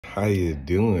How you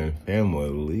doing,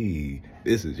 family?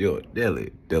 This is your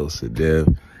daily dose of death.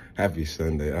 Happy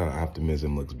Sunday. Our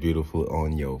optimism looks beautiful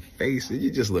on your face. You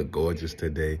just look gorgeous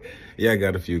today. Yeah, I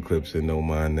got a few clips and don't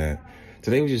mind that.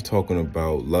 Today we're just talking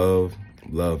about love,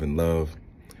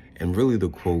 and really the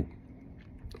quote,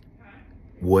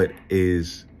 what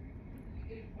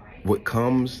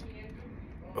comes,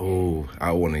 oh,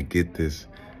 I want to get this.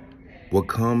 What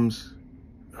comes,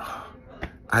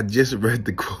 I just read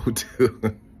the quote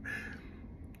too.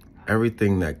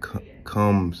 Everything that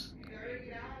comes.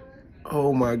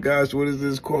 Oh my gosh, what is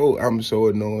this quote? I'm so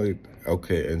annoyed.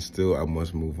 Okay, and still I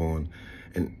must move on.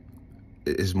 And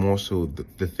it's more so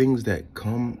the things that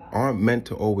come aren't meant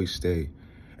to always stay.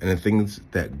 And the things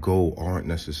that go aren't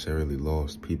necessarily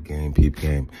lost. Peep game, peep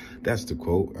game. That's the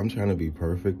quote. I'm trying to be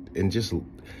perfect. And just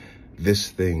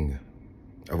this thing,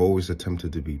 I've always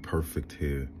attempted to be perfect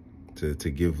here. To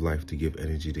give life, to give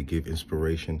energy, to give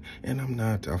inspiration. And I'm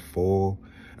not. I fall.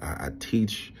 I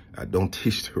teach. I don't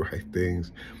teach the right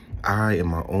things. I, in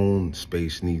my own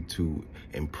space, need to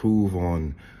improve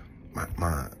on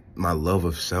my love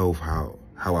of self, how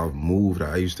I've moved.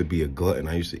 I used to be a glutton.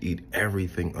 I used to eat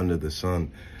everything under the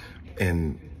sun.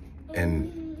 And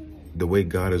the way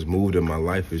God has moved in my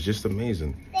life is just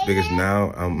amazing. Because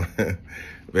now I'm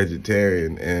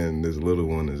vegetarian and this little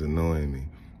one is annoying me.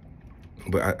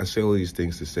 But I say all these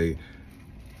things to say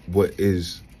what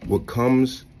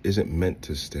comes isn't meant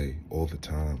to stay all the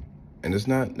time. And it's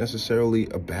not necessarily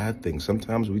a bad thing.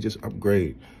 Sometimes we just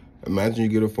upgrade. Imagine you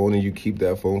get a phone and you keep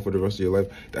that phone for the rest of your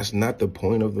life. That's not the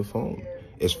point of the phone.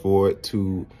 It's for it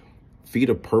to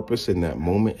feed a purpose in that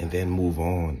moment and then move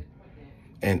on.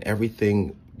 And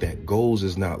everything that goes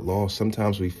is not lost.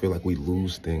 Sometimes we feel like we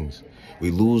lose things. We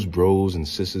lose bros and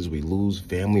sisters. We lose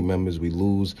family members. We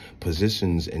lose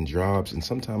positions and jobs. And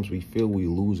sometimes we feel we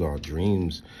lose our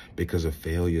dreams because of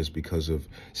failures, because of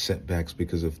setbacks,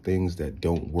 because of things that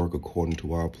don't work according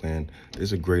to our plan.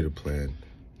 There's a greater plan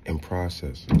and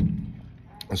process.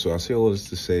 And so I say all this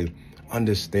to say,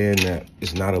 understand that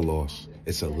it's not a loss.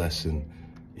 It's a lesson.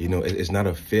 You know, it's not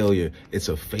a failure. It's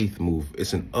a faith move.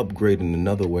 It's an upgrade in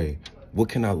another way. What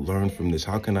can I learn from this?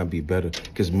 How can I be better?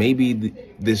 Because maybe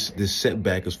this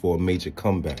setback is for a major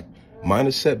comeback. Mine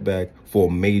is setback for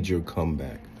a major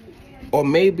comeback. Or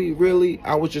maybe really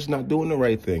I was just not doing the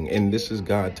right thing. And this is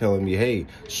God telling me, hey,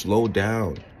 slow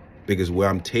down. Because where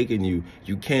I'm taking you,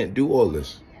 you can't do all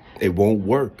this. It won't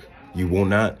work. You will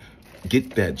not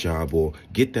get that job or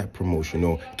get that promotion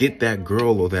or get that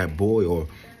girl or that boy or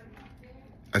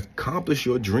accomplish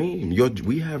your dream.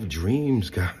 We have dreams,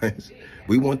 guys.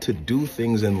 We want to do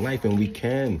things in life, and we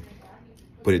can.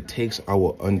 But it takes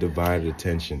our undivided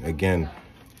attention. Again,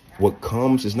 what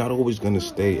comes is not always going to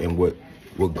stay, and what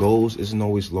goes isn't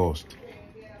always lost.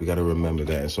 We got to remember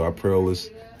that. And so I pray all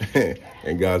this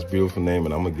in God's beautiful name,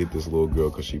 and I'm going to get this little girl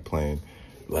because she's playing.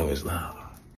 Love is love.